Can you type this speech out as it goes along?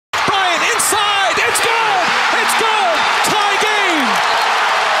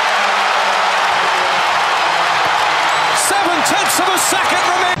second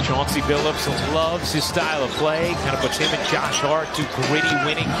remaining. Chauncey Billups loves his style of play. Kind of puts him and Josh Hart, two gritty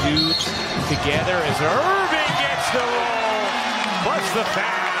winning dudes, together as Irving gets the roll. Plus the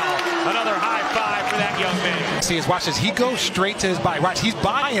foul. Another high five for that young man. See, watch this. He goes straight to his body. Watch, he's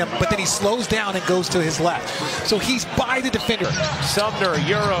by him, but then he slows down and goes to his left. So he's by the defender. Sumner,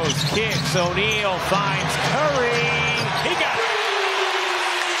 Euros, kicks. O'Neal finds Curry. He got it.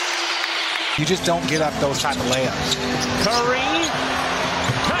 You just don't get up those type of layups. Curry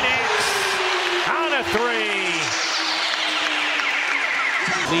connects on a three.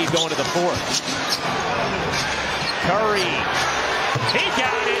 Lead going to the fourth. Curry, he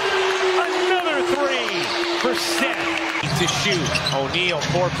got it. Another three for Seth to shoot. O'Neal,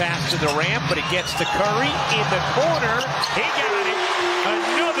 poor pass to the ramp, but it gets to Curry in the corner. He got it.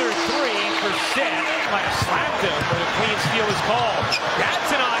 Another three for Seth. Might have slapped him, but a clean steal is called. That's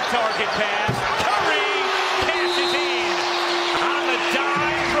an on-target pass. Curry passes in on the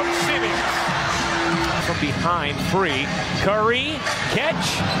dive from Simmons. From behind, free. Curry,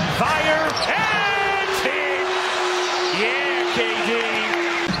 catch, fire, and hit. Yeah, KD.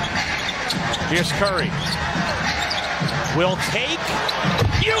 Here's Curry. Will take.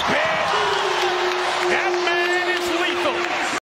 You bet.